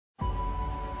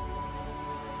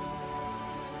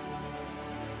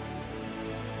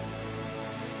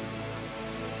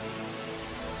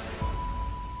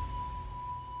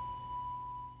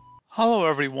Hello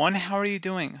everyone, how are you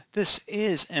doing? This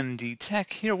is MD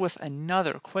Tech here with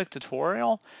another quick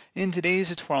tutorial. In today's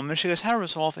tutorial, I'm going to show you guys how to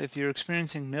resolve if you're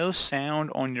experiencing no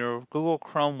sound on your Google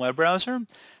Chrome web browser.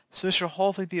 So this should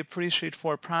hopefully be a pretty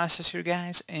straightforward process here,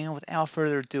 guys, and without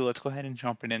further ado, let's go ahead and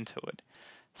jump right into it.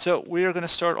 So we are going to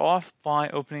start off by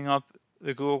opening up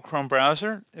the Google Chrome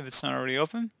browser, if it's not already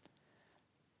open.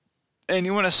 And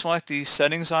you want to select the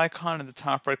settings icon in the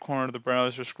top right corner of the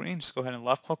browser screen. Just go ahead and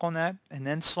left click on that and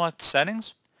then select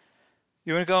settings.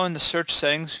 You want to go in the search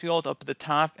settings field up at the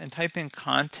top and type in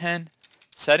content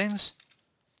settings.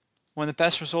 One of the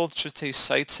best results should say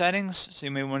site settings, so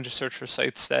you may want to search for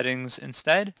site settings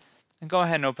instead. And go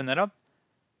ahead and open that up.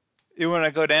 You want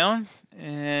to go down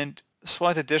and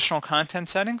select additional content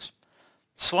settings.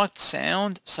 Select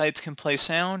sound, sites can play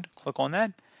sound, click on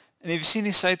that. And if you see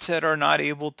any sites that are not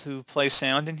able to play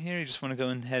sound in here, you just want to go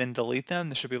ahead and delete them.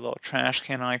 There should be a little trash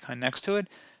can icon next to it.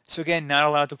 So again, not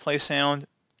allowed to play sound.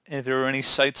 If there are any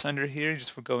sites under here, you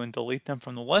just would go and delete them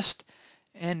from the list.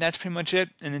 And that's pretty much it.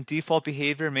 And then default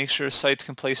behavior, make sure sites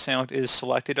can play sound is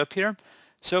selected up here.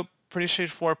 So pretty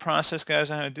straightforward process,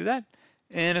 guys, on how to do that.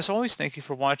 And as always, thank you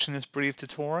for watching this brief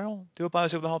tutorial. Do hope I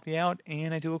was able to help you out,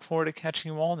 and I do look forward to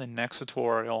catching you all in the next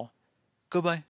tutorial. Goodbye.